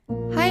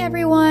Hi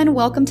everyone,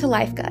 welcome to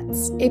Life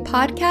Guts, a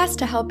podcast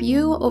to help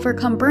you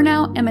overcome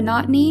burnout and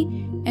monotony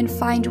and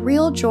find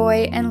real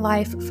joy and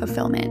life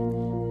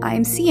fulfillment.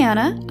 I'm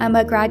Sienna. I'm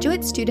a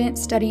graduate student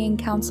studying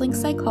counseling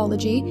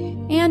psychology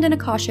and an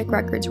Akashic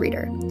Records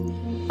reader.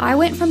 I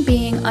went from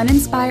being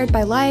uninspired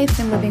by life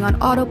and living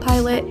on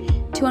autopilot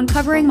to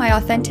uncovering my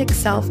authentic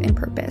self and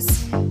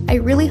purpose. I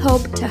really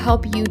hope to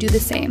help you do the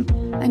same.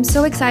 I'm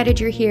so excited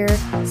you're here,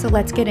 so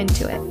let's get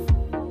into it.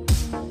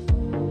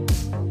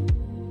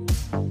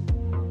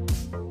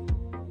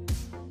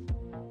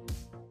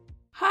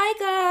 Hi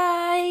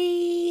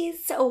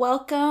guys,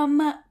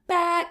 welcome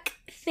back.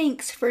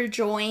 Thanks for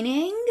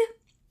joining.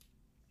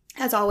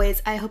 As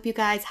always, I hope you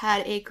guys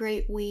had a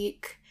great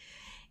week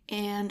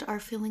and are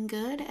feeling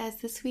good as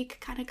this week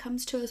kind of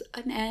comes to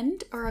an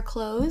end or a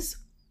close.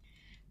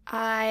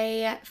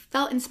 I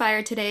felt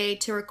inspired today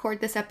to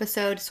record this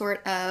episode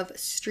sort of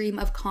stream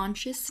of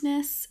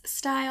consciousness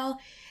style,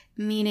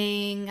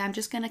 meaning I'm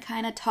just going to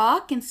kind of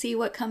talk and see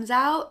what comes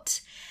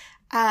out.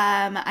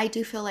 I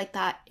do feel like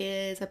that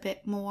is a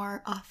bit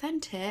more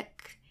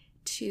authentic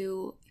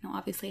to,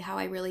 obviously how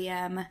I really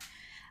am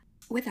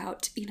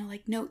without,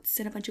 like notes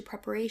and a bunch of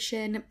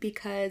preparation,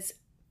 because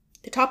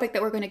the topic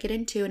that we're going to get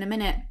into in a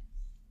minute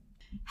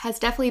has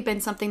definitely been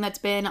something that's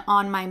been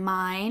on my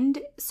mind.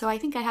 So I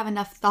think I have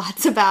enough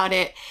thoughts about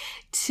it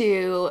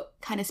to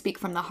kind of speak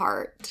from the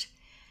heart.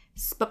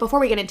 But before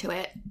we get into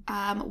it,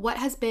 what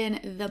has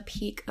been the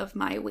peak of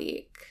my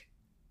week?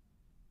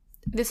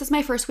 This is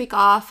my first week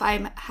off.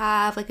 I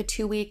have like a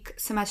 2-week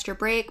semester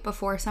break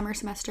before summer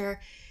semester.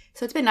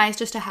 So it's been nice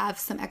just to have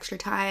some extra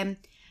time.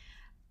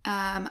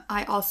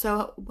 I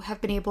also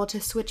have been able to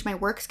switch my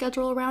work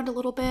schedule around a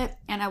little bit,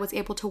 and I was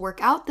able to work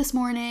out this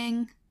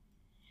morning,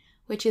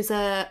 which is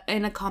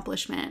an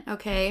accomplishment,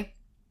 okay?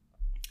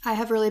 I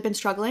have really been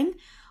struggling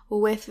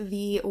with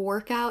the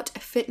workout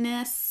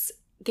fitness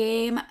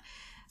game.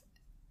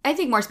 I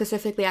think more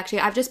specifically, actually,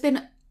 I've just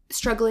been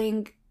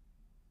struggling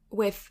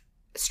with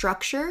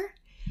structure.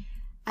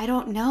 I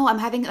don't know. I'm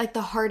having like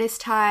the hardest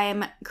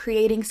time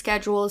creating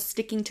schedules,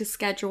 sticking to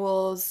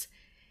schedules.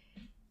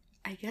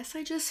 I guess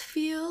I just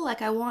feel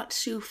like I want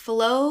to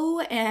flow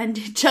and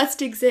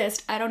just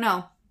exist. I don't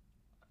know.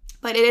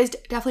 But it is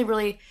definitely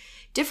really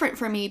different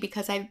for me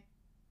because I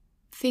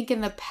think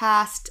in the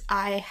past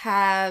I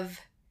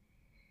have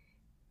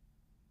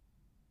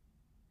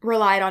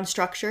relied on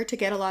structure to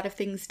get a lot of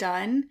things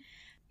done.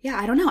 Yeah,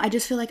 I don't know. I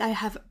just feel like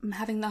I'm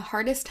having the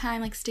hardest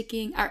time like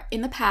sticking, or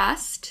in the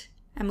past,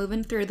 I'm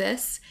moving through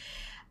this.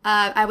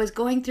 I was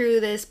going through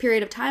this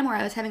period of time where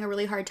I was having a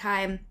really hard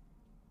time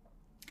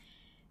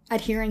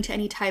adhering to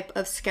any type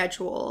of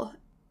schedule.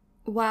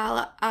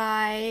 While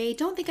I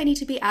don't think I need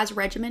to be as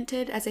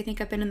regimented as I think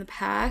I've been in the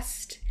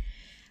past,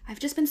 I've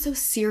just been so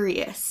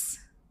serious.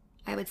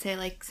 I would say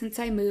like since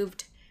I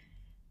moved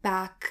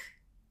back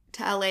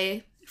to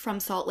LA from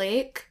Salt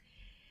Lake,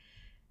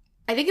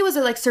 I think it was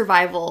a like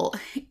survival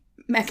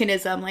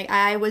mechanism. Like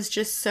I was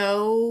just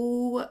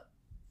so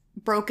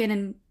broken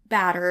and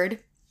battered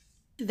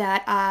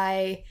that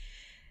I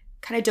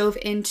kind of dove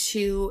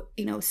into,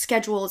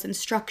 schedules and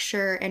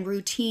structure and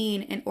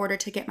routine in order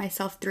to get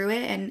myself through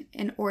it and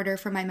in order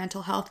for my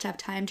mental health to have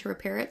time to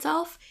repair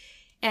itself.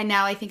 And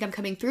now I think I'm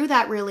coming through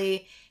that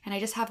really, and I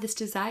just have this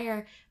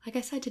desire, like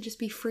I said, to just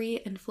be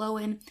free and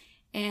flowing.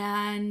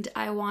 And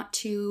I want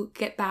to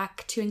get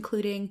back to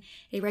including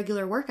a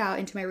regular workout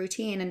into my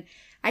routine. And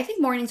I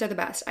think mornings are the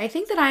best. I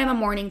think that I am a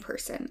morning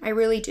person. I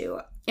really do.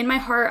 In my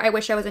heart, I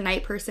wish I was a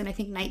night person. I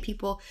think night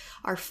people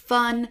are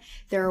fun.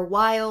 They're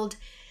wild.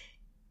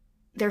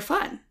 They're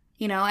fun,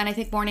 and I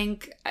think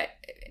morning,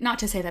 not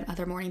to say that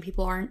other morning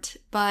people aren't,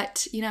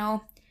 but,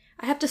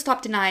 I have to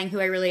stop denying who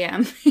I really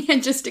am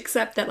and just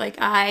accept that, like,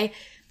 I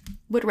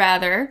would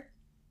rather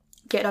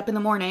get up in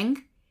the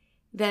morning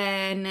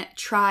than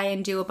try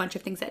and do a bunch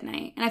of things at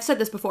night. And I've said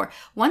this before.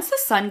 Once the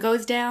sun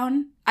goes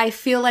down, I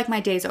feel like my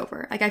day's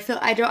over. Like,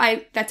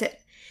 that's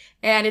it.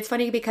 And it's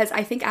funny because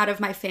I think out of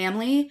my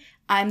family,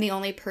 I'm the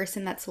only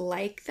person that's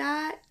like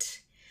that.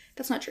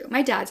 That's not true.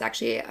 My dad's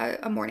actually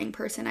a morning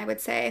person, I would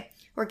say,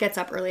 or gets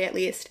up early at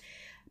least.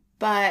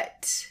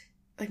 But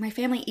like my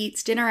family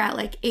eats dinner at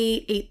like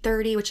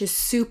 8:30, which is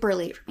super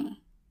late for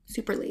me.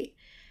 Super late.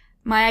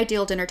 My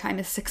ideal dinner time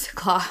is 6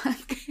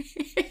 o'clock.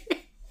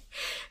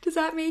 Does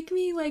that make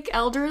me like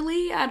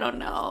elderly? I don't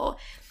know.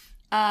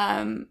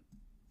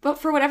 But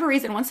for whatever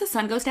reason, once the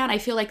sun goes down, I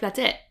feel like that's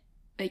it.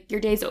 Like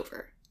your day's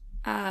over.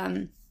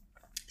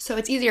 So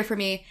it's easier for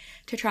me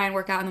to try and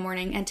work out in the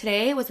morning. And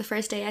today was the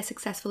first day I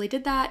successfully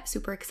did that.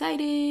 Super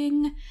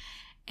exciting.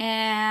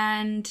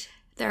 And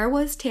there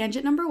was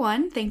tangent number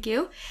 1. Thank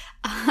you.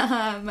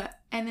 And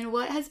then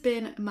what has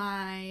been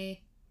my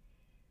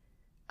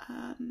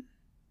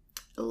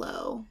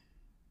low?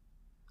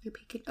 Your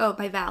peak? Oh,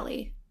 my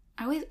valley.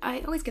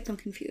 I always get them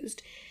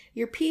confused.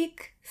 Your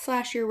peak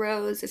 / your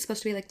rose is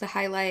supposed to be like the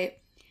highlight.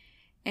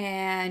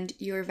 And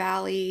your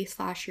valley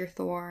 / your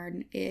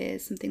thorn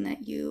is something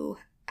that you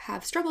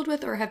have struggled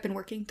with or have been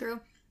working through.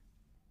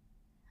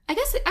 I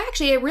guess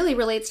it really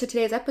relates to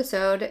today's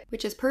episode,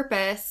 which is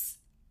purpose.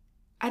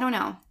 I don't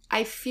know.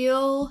 I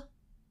feel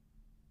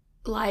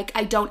like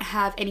I don't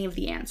have any of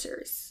the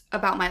answers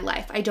about my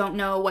life. I don't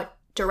know what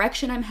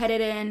direction I'm headed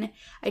in.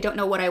 I don't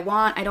know what I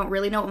want. I don't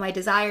really know what my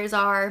desires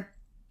are.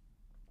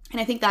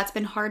 And I think that's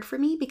been hard for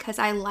me because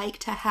I like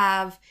to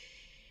have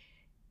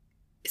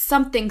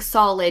something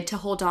solid to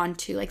hold on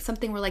to, like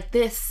something where like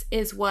this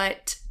is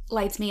what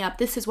lights me up.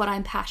 This is what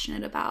I'm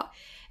passionate about.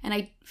 And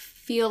I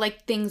feel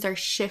like things are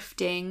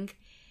shifting.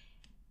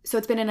 So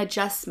it's been an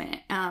adjustment.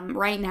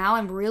 Right now,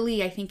 I'm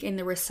really, I think, in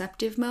the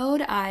receptive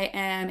mode. I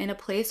am in a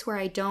place where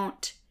I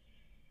don't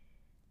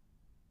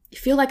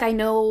feel like I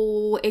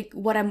know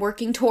what I'm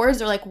working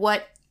towards or like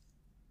what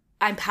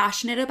I'm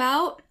passionate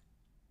about.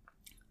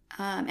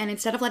 And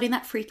instead of letting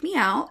that freak me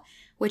out,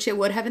 which it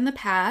would have in the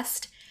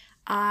past,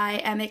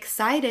 I am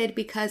excited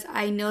because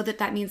I know that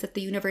that means that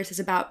the universe is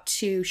about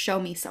to show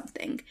me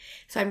something.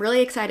 So I'm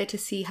really excited to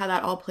see how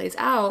that all plays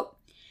out.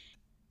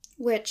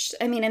 Which,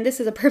 I mean, and this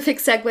is a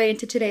perfect segue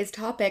into today's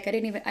topic.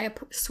 I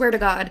swear to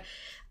God,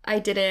 I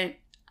didn't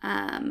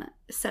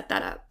set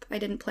that up. I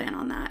didn't plan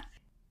on that.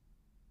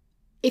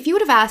 If you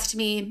would have asked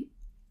me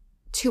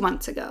 2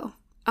 months ago,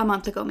 a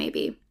month ago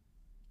maybe,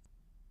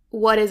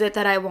 what is it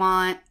that I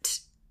want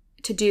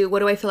to do? What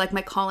do I feel like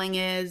my calling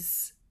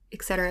is,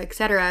 etc.,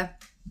 etc.,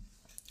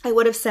 I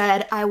would have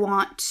said I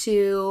want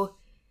to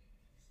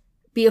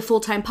be a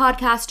full-time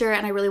podcaster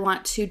and I really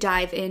want to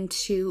dive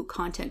into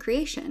content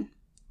creation.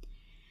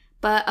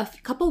 But a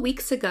couple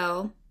weeks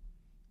ago,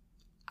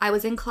 I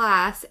was in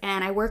class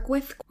and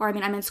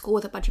I'm in school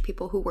with a bunch of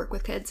people who work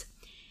with kids.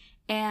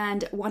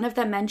 And one of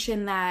them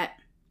mentioned that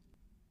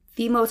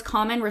the most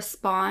common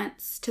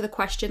response to the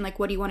question, like,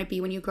 what do you want to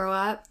be when you grow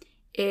up,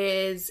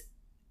 is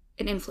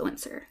an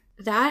influencer.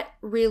 That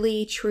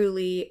really,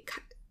 truly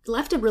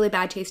left a really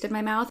bad taste in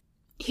my mouth.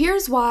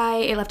 Here's why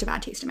it left a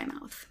bad taste in my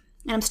mouth.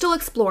 And I'm still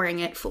exploring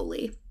it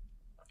fully.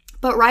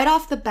 But right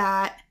off the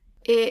bat,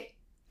 it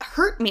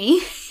hurt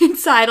me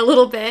inside a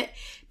little bit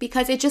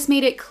because it just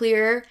made it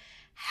clear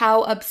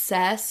how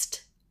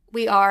obsessed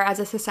we are as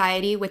a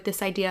society with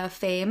this idea of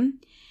fame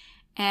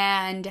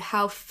and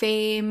how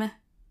fame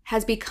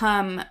has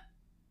become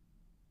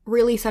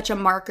really such a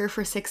marker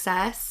for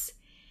success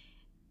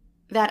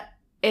that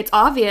it's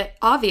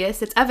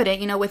obvious, it's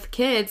evident, with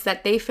kids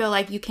that they feel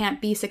like you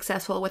can't be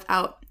successful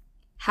without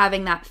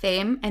having that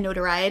fame and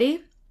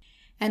notoriety.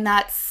 And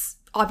that's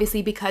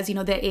obviously because,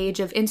 the age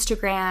of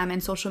Instagram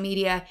and social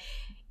media,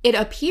 it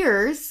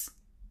appears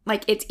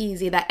like it's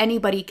easy that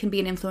anybody can be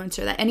an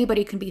influencer, that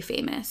anybody can be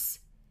famous.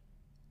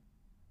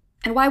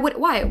 And why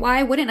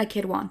wouldn't a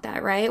kid want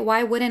that, right?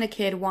 Why wouldn't a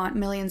kid want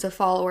millions of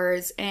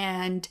followers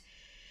and,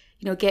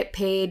 get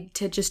paid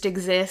to just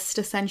exist,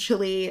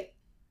 essentially?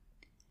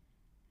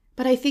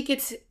 But I think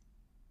it's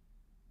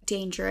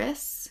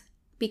dangerous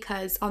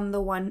because on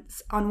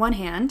one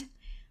hand,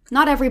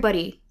 not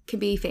everybody can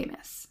be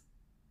famous.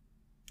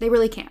 They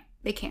really can't.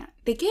 They can't.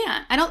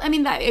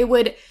 That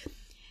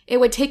it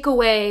would take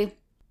away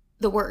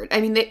the word.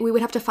 We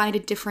would have to find a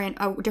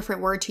different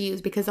word to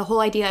use because the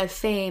whole idea of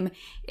fame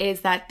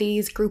is that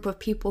these group of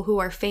people who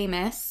are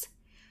famous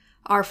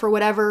are, for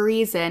whatever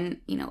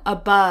reason,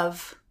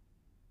 above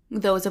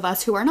those of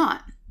us who are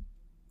not.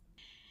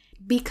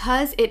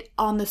 Because it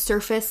on the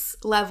surface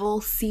level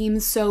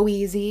seems so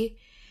easy,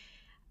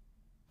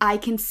 I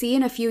can see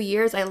in a few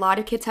years a lot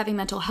of kids having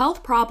mental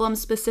health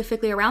problems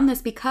specifically around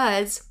this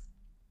because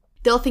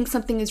they'll think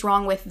something is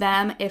wrong with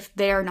them if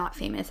they're not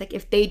famous, like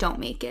if they don't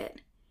make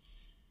it.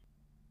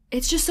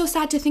 It's just so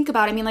sad to think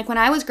about. Like when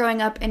I was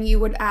growing up and you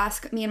would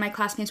ask me and my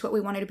classmates what we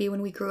wanted to be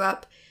when we grew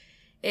up,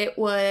 it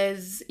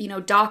was,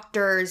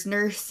 doctors,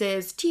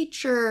 nurses,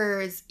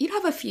 teachers. You'd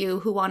have a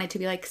few who wanted to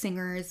be like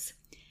singers,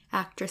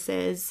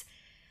 actresses.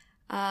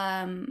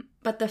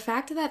 But the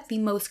fact that the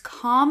most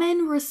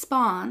common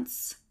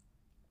response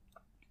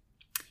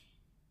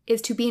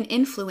is to be an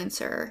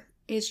influencer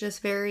is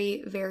just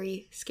very,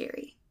 very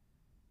scary.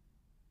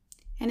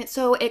 And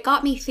it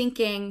got me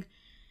thinking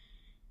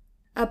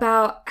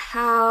about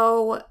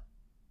how,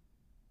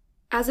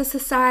 as a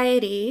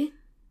society,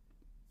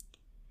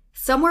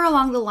 somewhere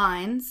along the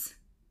lines,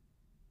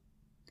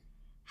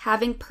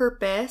 having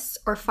purpose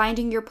or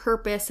finding your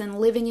purpose and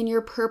living in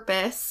your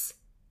purpose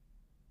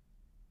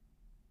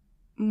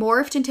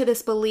morphed into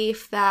this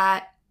belief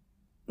that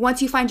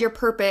once you find your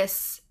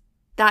purpose,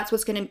 that's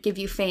what's going to give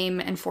you fame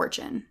and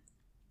fortune.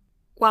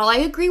 While I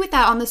agree with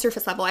that on the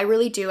surface level, I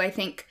really do. I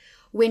think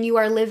when you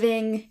are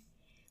living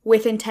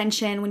with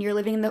intention, when you're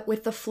living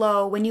with the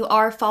flow, when you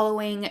are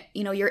following,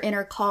 your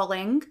inner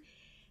calling,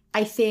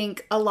 I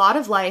think a lot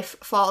of life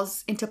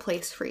falls into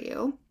place for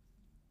you.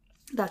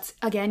 That's,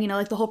 again,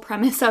 like the whole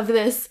premise of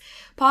this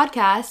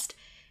podcast.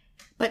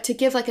 But to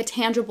give like a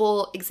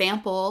tangible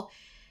example,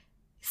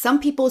 some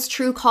people's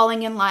true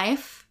calling in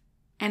life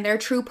and their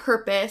true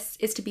purpose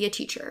is to be a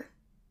teacher.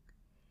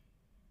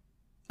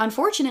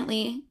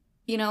 Unfortunately,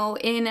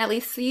 in at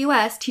least the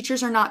US,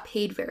 teachers are not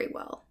paid very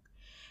well.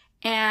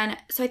 And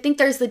so I think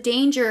there's the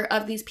danger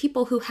of these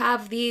people who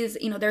have these,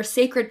 their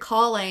sacred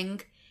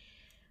calling,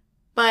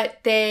 but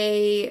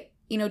they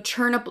will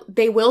turn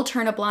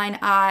a blind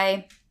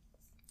eye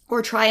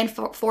or try and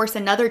force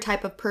another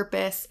type of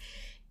purpose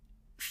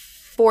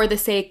for the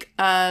sake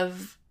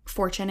of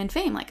fortune and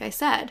fame, like I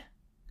said.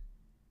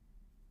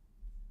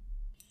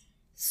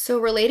 So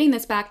relating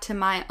this back to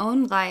my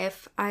own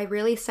life, I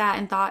really sat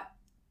and thought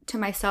to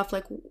myself,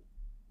 like,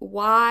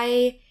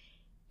 why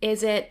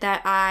is it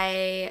that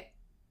I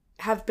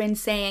have been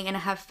saying and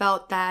have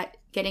felt that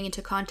getting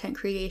into content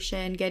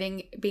creation,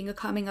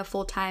 becoming a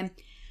full-time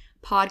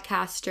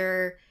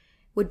podcaster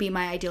would be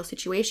my ideal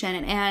situation?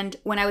 And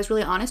when I was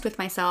really honest with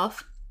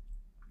myself,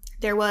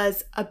 there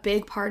was a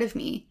big part of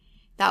me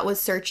that was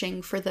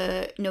searching for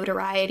the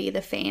notoriety,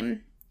 the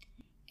fame.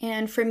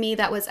 And for me,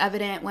 that was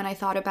evident when I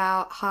thought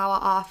about how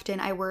often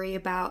I worry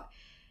about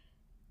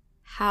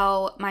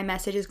how my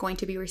message is going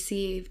to be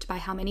received, by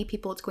how many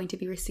people it's going to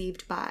be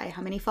received by,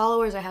 how many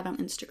followers I have on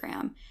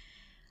Instagram.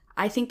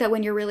 I think that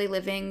when you're really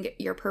living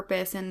your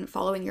purpose and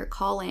following your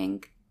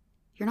calling,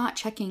 you're not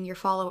checking your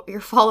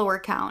follower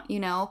count, you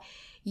know?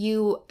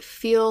 You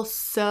feel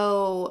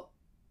so...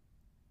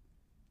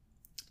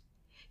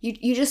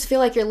 You just feel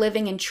like you're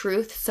living in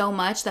truth so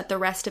much that the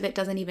rest of it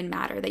doesn't even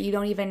matter, that you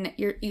don't even,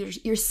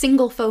 you're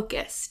single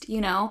focused,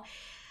 you know?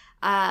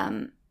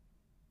 And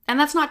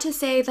that's not to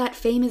say that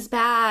fame is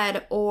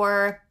bad,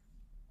 or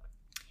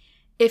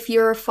if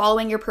you're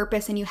following your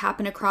purpose and you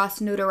happen across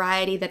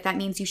notoriety, that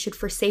means you should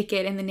forsake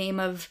it in the name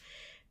of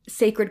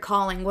sacred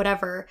calling,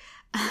 whatever.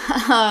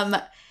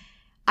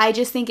 I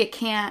just think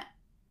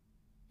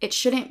it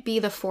shouldn't be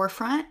the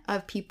forefront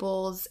of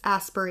people's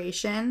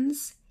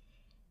aspirations.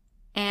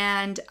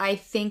 And I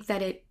think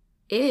that it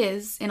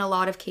is in a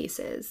lot of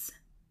cases.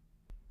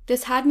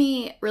 This had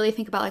me really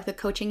think about like the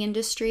coaching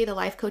industry, the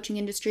life coaching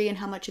industry, and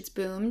how much it's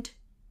boomed.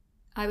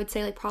 I would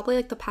say like probably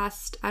like the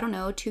past,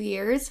 2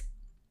 years.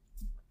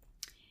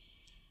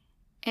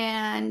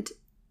 And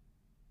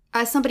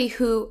as somebody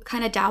who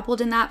kind of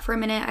dabbled in that for a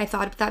minute, I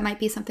thought that might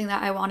be something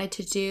that I wanted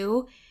to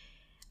do.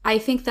 I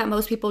think that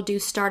most people do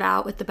start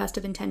out with the best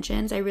of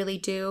intentions. I really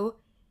do.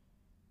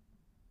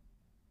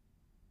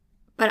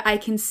 But I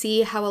can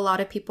see how a lot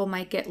of people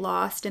might get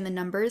lost in the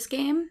numbers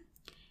game.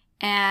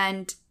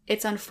 And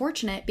it's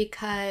unfortunate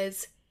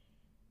because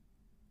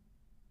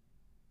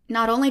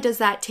not only does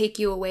that take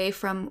you away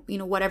from,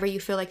 whatever you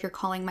feel like your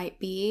calling might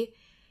be,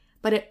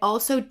 but it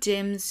also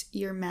dims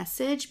your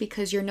message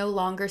because you're no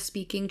longer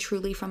speaking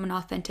truly from an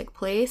authentic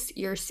place.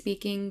 You're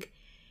speaking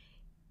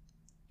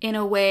in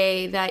a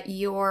way that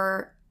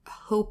you're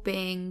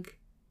hoping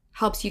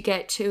helps you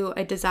get to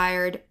a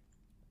desired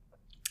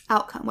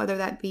outcome, whether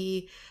that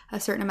be a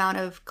certain amount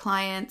of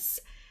clients,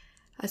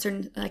 a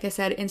certain, like I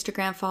said,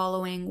 Instagram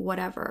following,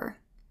 whatever.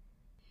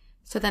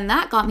 So then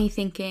that got me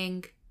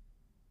thinking,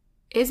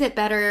 is it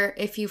better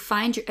if you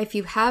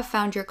have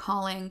found your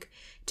calling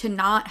to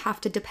not have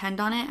to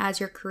depend on it as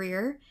your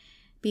career?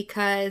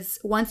 Because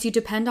once you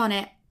depend on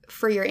it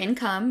for your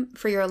income,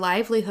 for your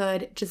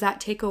livelihood, does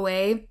that take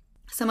away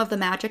some of the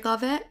magic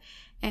of it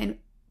and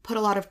put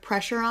a lot of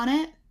pressure on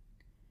it?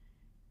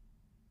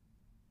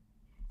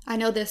 I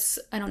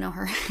don't know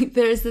her.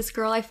 There's this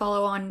girl I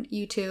follow on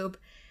YouTube.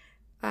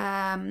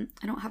 I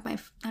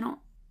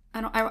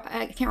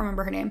can't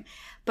remember her name,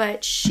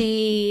 but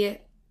she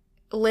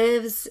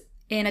lives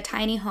in a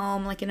tiny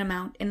home, like in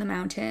the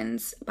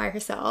mountains by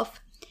herself.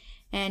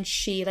 And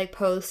she like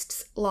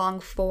posts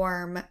long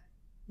form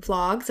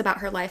vlogs about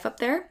her life up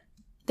there.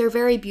 They're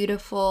very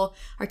beautiful,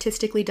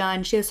 artistically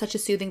done. She has such a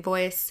soothing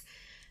voice.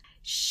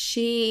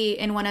 She,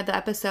 in one of the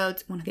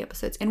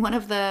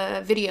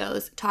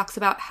videos, talks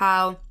about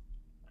how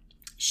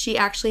she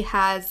actually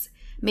has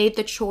made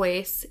the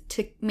choice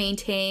to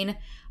maintain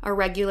a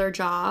regular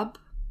job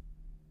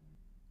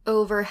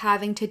over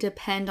having to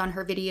depend on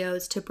her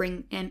videos to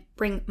bring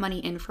money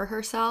in for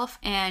herself.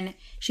 And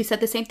she said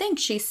the same thing.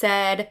 She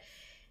said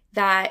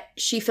that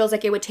she feels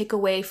like it would take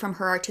away from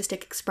her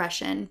artistic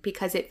expression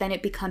because then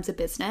it becomes a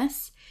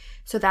business.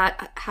 So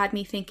that had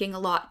me thinking a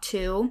lot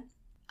too.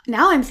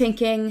 Now I'm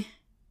thinking,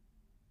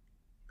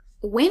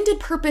 when did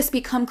purpose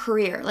become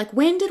career? Like,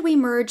 when did we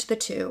merge the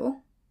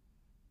two?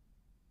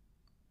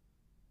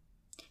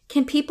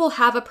 Can people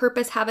have a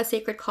purpose, have a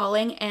sacred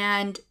calling,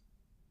 and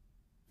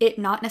it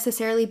not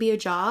necessarily be a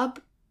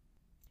job?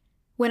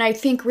 When I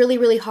think really,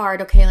 really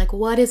hard, okay, like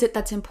what is it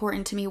that's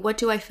important to me? What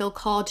do I feel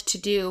called to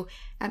do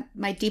at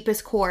my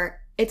deepest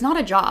core? It's not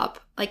a job.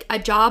 Like a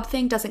job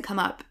thing doesn't come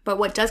up. But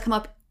what does come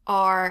up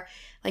are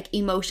like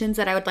emotions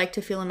that I would like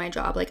to feel in my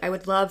job. Like I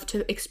would love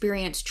to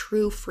experience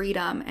true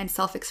freedom and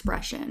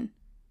self-expression.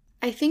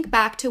 I think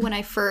back to one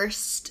of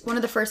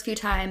the first few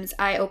times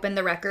I opened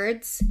the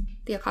records,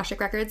 the Akashic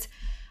records,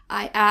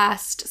 I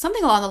asked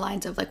something along the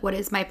lines of like, what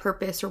is my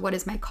purpose or what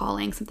is my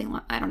calling? Something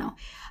like, I don't know.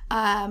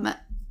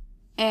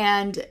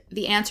 And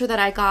the answer that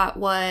I got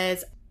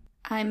was,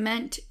 I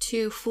meant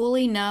to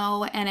fully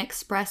know and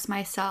express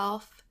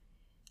myself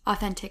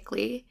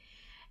authentically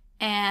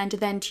and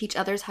then teach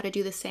others how to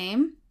do the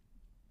same.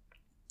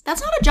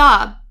 That's not a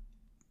job.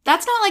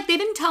 That's not like, they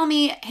didn't tell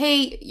me,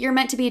 hey, you're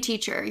meant to be a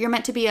teacher. You're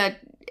meant to be a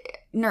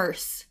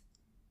nurse.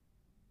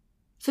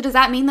 So does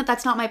that mean that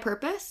that's not my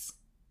purpose?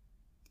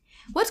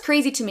 What's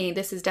crazy to me,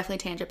 this is definitely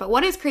tangent, but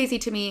what is crazy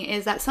to me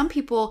is that some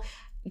people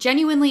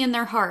genuinely in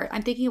their heart,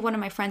 I'm thinking of one of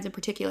my friends in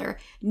particular,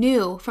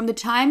 knew from the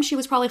time she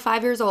was probably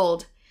 5 years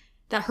old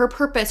that her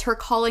purpose, her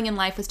calling in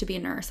life was to be a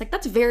nurse. Like,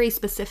 that's very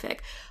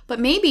specific. But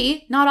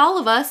maybe not all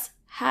of us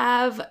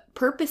have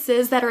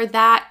purposes that are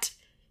that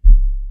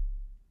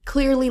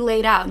clearly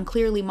laid out and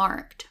clearly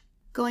marked.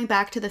 Going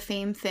back to the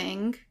fame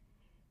thing,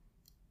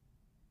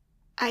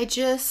 I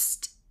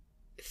just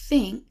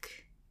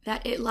think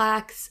that it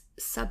lacks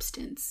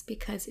substance,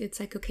 because it's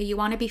like, okay, you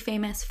want to be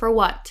famous for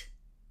what?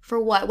 For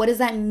what? What does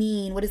that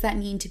mean? What does that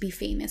mean to be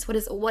famous? What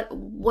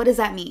does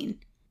that mean?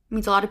 It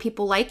means a lot of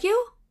people like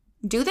you?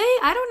 Do they?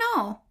 I don't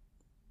know.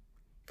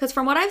 Because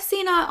from what I've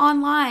seen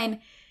online,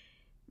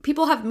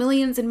 people have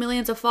millions and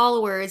millions of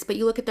followers, but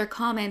you look at their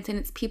comments and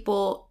it's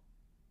people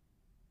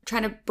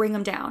trying to bring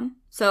them down.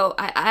 So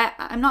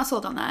I'm not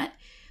sold on that,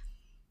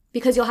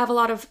 because you'll have a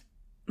lot of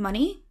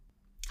money.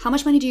 How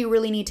much money do you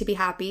really need to be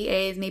happy?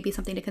 A, is maybe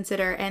something to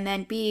consider. And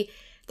then B,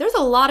 there's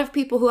a lot of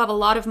people who have a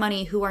lot of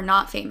money who are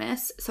not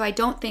famous. So I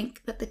don't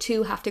think that the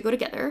two have to go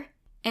together.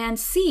 And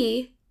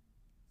C,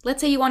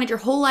 let's say you wanted your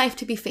whole life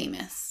to be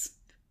famous.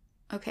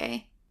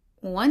 Okay.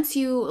 Let's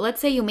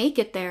say you make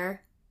it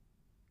there,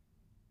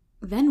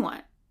 then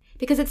what?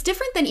 Because it's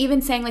different than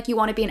even saying like you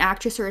want to be an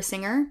actress or a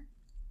singer.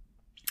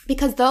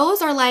 Because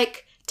those are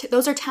like,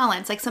 those are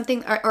talents, like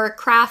something, or a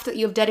craft that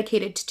you have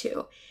dedicated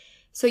to.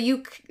 So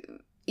you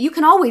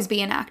can always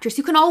be an actress.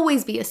 You can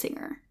always be a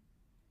singer.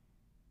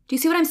 Do you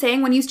see what I'm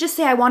saying? When you just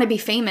say, I want to be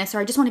famous, or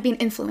I just want to be an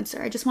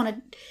influencer, I just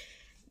want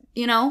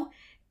to,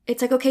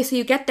 it's like, okay, so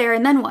you get there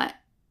and then what?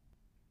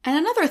 And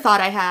another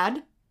thought I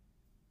had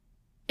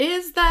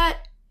is that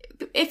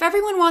if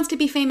everyone wants to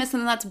be famous,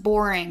 then that's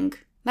boring.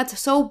 That's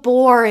so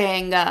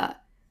boring.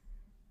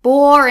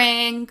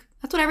 Boring.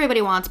 That's what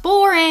everybody wants.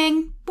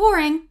 Boring.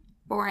 Boring.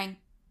 Boring.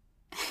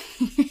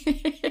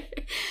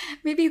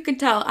 Maybe you can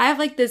tell. I have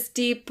like this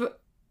deep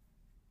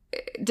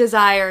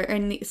desire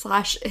and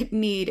 /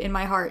 need in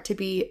my heart to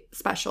be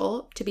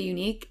special, to be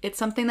unique. It's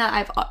something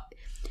that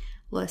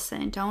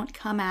listen, don't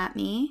come at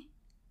me.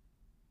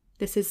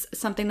 This is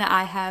something that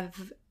I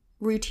have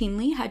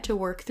routinely had to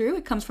work through.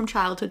 It comes from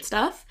childhood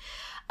stuff.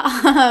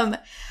 But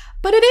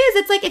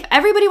it's like, if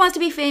everybody wants to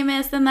be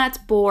famous, then that's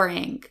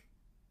boring.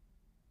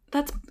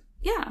 Let's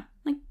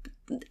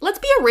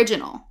be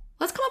original.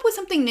 Let's come up with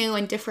something new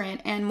and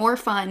different and more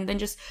fun than I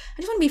just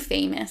want to be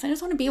famous. I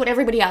just want to be what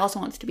everybody else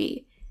wants to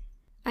be.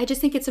 I just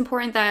think it's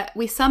important that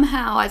we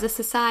somehow, as a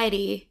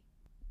society,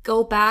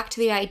 go back to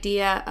the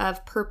idea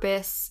of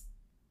purpose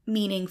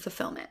meaning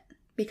fulfillment,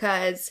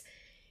 because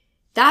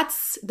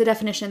that's the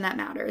definition that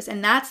matters.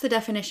 And that's the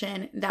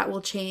definition that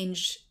will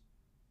change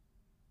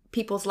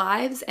people's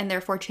lives and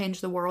therefore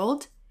change the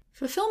world.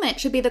 Fulfillment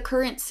should be the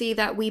currency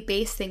that we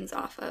base things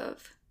off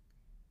of,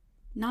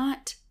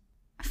 not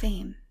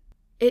fame.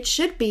 It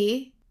should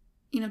be,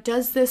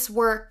 does this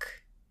work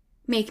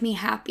make me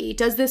happy?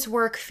 Does this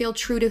work feel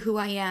true to who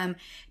I am?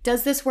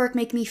 Does this work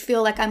make me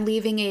feel like I'm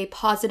leaving a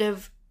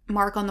positive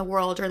mark on the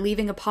world or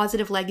leaving a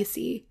positive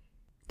legacy?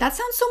 That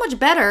sounds so much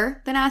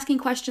better than asking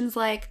questions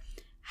like,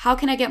 how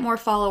can I get more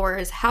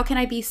followers? How can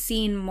I be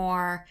seen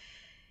more?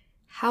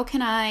 How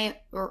can I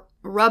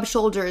rub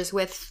shoulders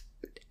with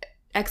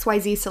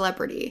XYZ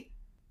celebrity?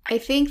 I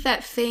think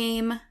that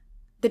fame,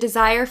 the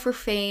desire for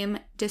fame,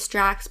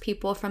 distracts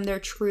people from their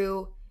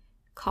true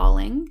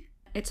calling.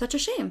 It's such a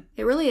shame.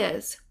 It really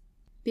is.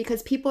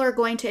 Because people are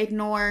going to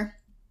ignore,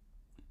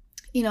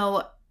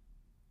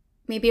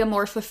 maybe a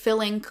more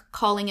fulfilling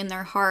calling in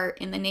their heart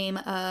in the name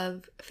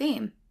of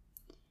fame.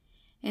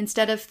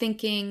 Instead of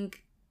thinking,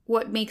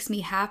 what makes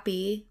me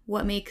happy?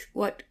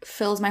 What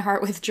fills my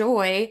heart with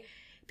joy?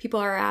 People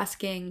are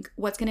asking,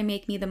 what's going to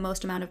make me the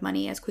most amount of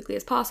money as quickly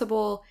as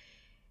possible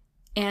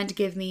and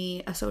give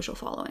me a social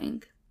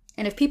following?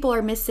 And if people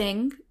are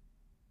missing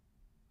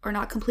or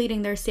not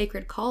completing their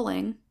sacred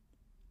calling,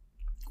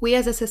 we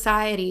as a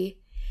society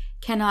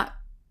cannot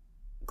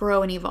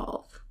grow and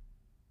evolve.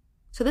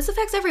 So this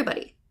affects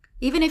everybody.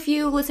 Even if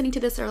you listening to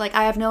this are like,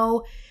 I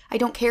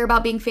don't care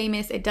about being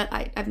famous.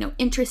 I have no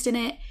interest in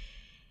it.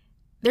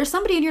 There's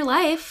somebody in your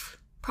life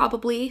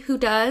probably who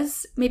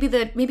does. Maybe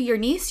your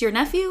niece, your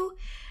nephew,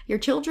 your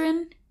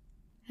children.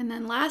 And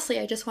then lastly,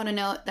 I just want to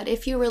note that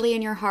if you really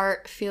in your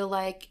heart feel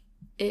like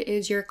it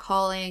is your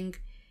calling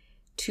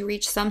to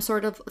reach some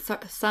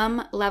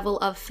level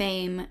of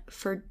fame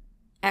for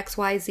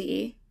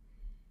XYZ,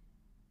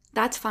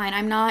 that's fine.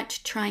 I'm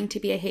not trying to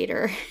be a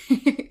hater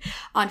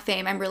on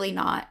fame. I'm really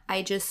not.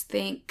 I just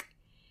think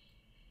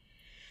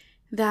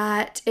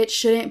that it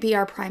shouldn't be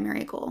our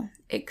primary goal.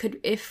 It could,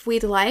 if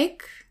we'd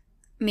like,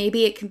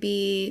 maybe it could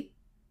be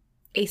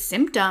a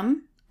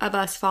symptom of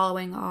us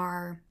following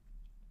our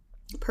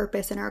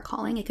purpose and our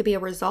calling. It could be a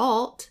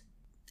result.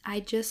 I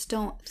just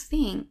don't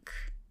think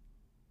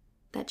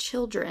that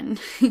children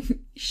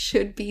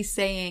should be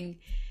saying,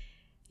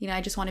 I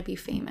just want to be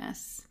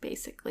famous,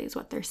 basically, is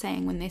what they're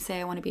saying when they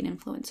say, I want to be an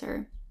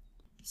influencer.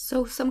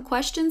 So some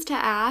questions to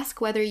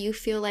ask, whether you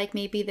feel like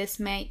maybe this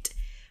might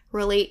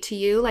relate to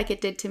you like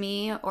it did to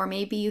me, or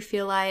maybe you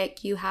feel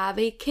like you have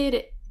a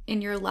kid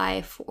in your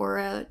life or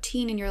a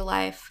teen in your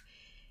life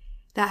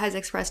that has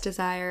expressed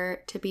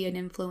desire to be an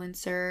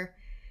influencer.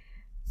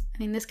 I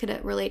mean, this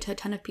could relate to a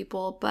ton of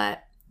people,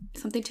 but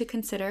something to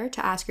consider,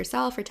 to ask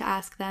yourself or to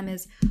ask them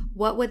is,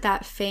 what would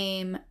that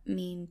fame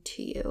mean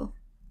to you?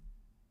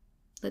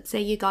 Let's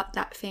say you got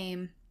that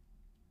fame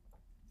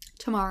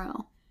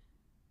tomorrow.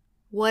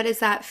 What is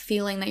that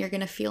feeling that you're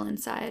going to feel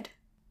inside?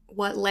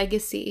 What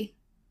legacy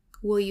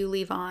will you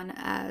leave on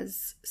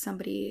as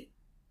somebody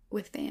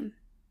with fame?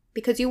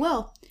 Because you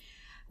will.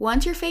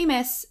 Once you're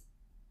famous,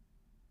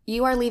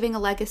 you are leaving a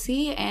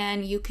legacy,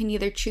 and you can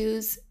either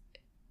choose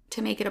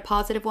to make it a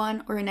positive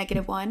one or a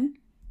negative one.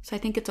 So I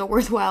think it's a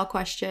worthwhile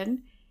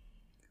question.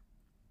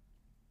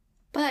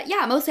 But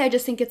yeah, mostly I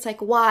just think it's like,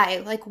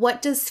 why? Like,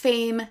 what does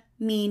fame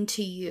mean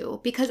to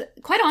you? Because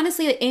quite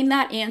honestly, in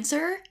that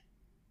answer,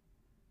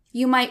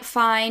 you might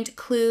find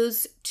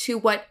clues to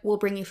what will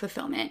bring you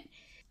fulfillment.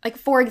 Like,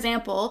 for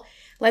example,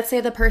 let's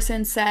say the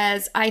person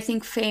says, I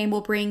think fame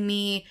will bring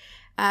me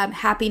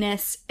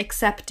happiness,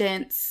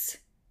 acceptance,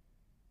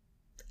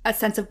 a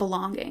sense of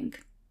belonging.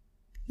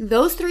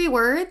 Those 3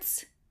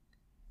 words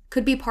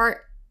could be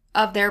part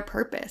of their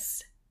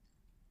purpose.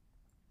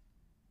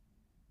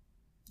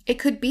 It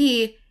could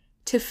be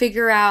to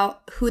figure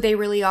out who they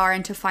really are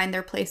and to find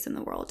their place in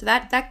the world.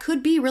 That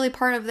could be really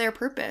part of their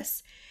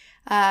purpose.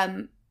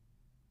 So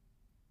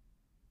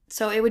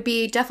it would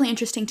be definitely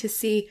interesting to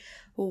see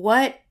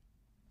what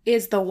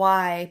is the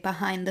why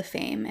behind the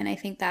fame. And I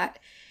think that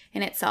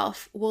in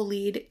itself will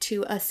lead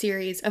to a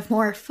series of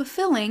more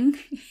fulfilling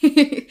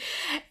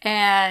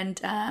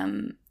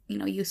and,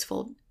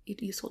 useful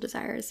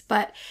desires.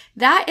 But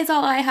that is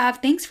all I have.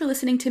 Thanks for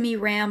listening to me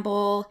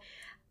ramble.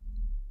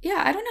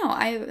 Yeah, I don't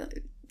know.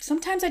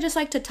 Sometimes I just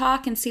like to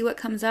talk and see what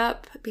comes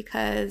up,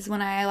 because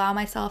when I allow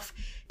myself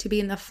to be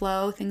in the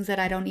flow, things that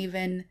I don't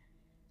even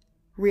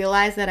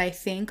realize that I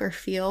think or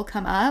feel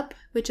come up,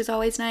 which is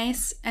always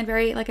nice and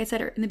very, like I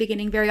said in the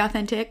beginning, very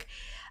authentic.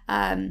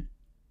 And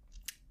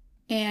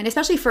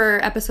especially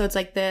for episodes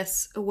like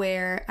this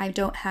where I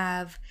don't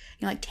have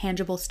like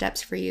tangible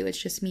steps for you.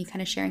 It's just me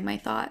kind of sharing my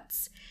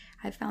thoughts.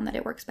 I've found that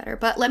it works better.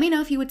 But let me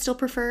know if you would still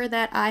prefer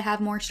that I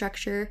have more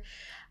structure.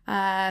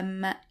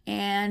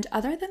 And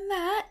other than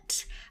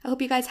that, I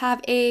hope you guys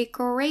have a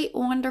great,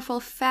 wonderful,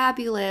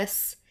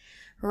 fabulous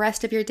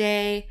rest of your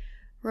day.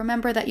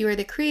 Remember that you are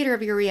the creator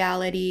of your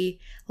reality.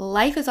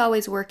 Life is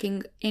always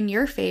working in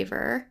your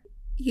favor.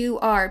 You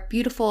are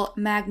beautiful,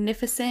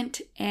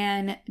 magnificent,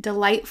 and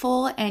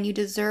delightful, and you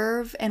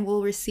deserve and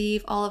will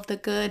receive all of the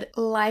good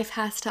life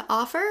has to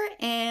offer.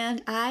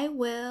 And I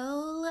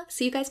will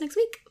see you guys next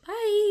week.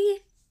 Bye!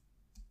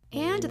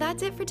 And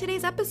that's it for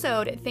today's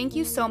episode. Thank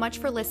you so much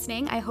for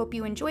listening. I hope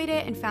you enjoyed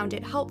it and found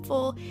it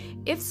helpful.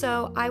 If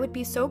so, I would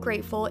be so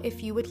grateful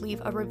if you would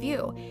leave a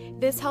review.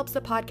 This helps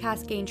the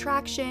podcast gain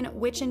traction,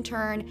 which in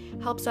turn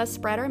helps us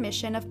spread our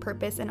mission of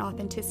purpose and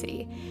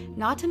authenticity.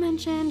 Not to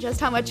mention just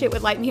how much it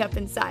would light me up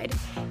inside.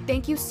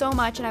 Thank you so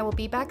much, and I will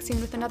be back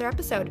soon with another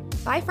episode.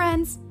 Bye,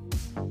 friends!